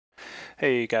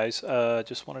Hey guys,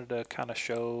 just wanted to kind of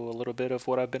show a little bit of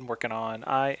what I've been working on.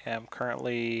 I am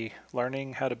currently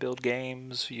learning how to build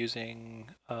games using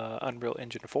Unreal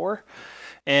Engine 4,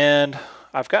 and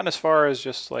I've gotten as far as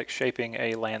just like shaping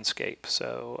a landscape.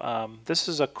 So this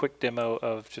is a quick demo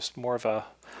of just more of a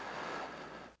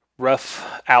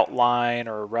rough outline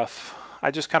or rough.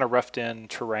 I just kind of roughed in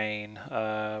terrain.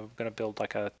 I'm going to build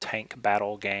like a tank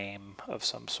battle game of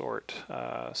some sort,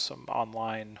 some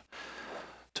online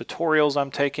tutorials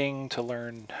I'm taking to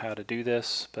learn how to do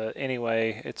this. But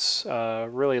anyway, it's a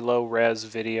really low res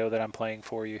video that I'm playing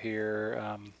for you here.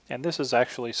 And this is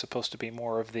actually supposed to be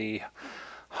more of the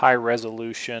high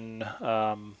resolution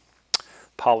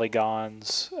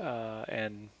polygons,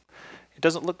 and it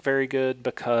doesn't look very good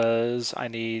because I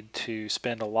need to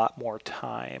spend a lot more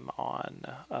time on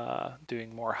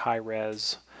doing more high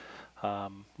res,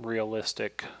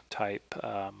 realistic type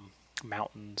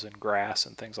mountains and grass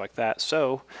and things like that.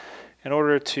 So in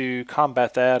order to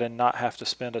combat that and not have to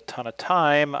spend a ton of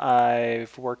time,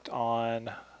 I've worked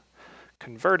on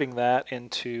converting that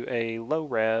into a low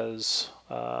res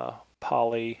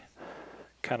poly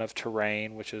kind of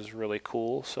terrain, which is really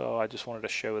cool. So I just wanted to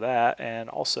show that. And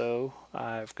also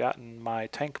I've gotten my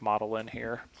tank model in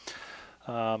here.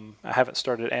 I haven't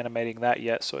started animating that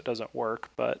yet, so it doesn't work,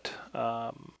 but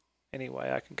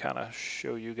anyway, I can kind of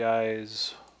show you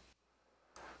guys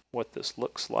what this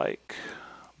looks like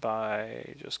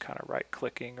by just kind of right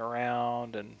clicking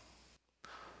around and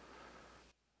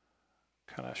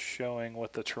kind of showing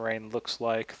what the terrain looks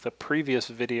like. The previous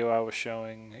video I was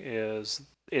showing is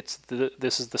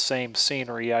this is the same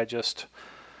scenery. I just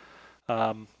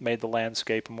made the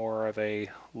landscape more of a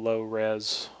low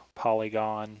res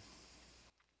polygon.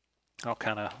 I'll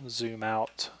kind of zoom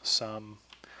out some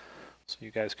so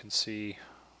you guys can see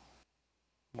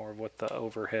more of what the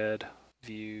overhead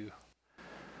view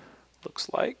looks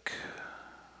like.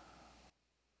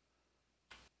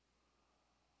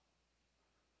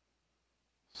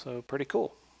 So pretty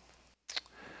cool.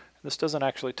 This doesn't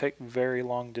actually take very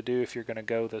long to do if you're going to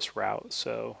go this route.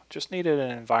 So just needed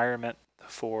an environment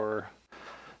for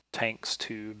tanks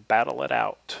to battle it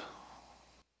out.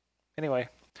 Anyway,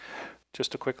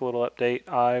 just a quick little update.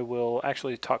 I will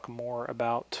actually talk more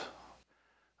about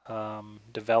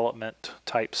development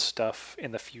type stuff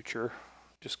in the future.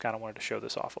 Just kind of wanted to show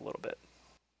this off a little bit.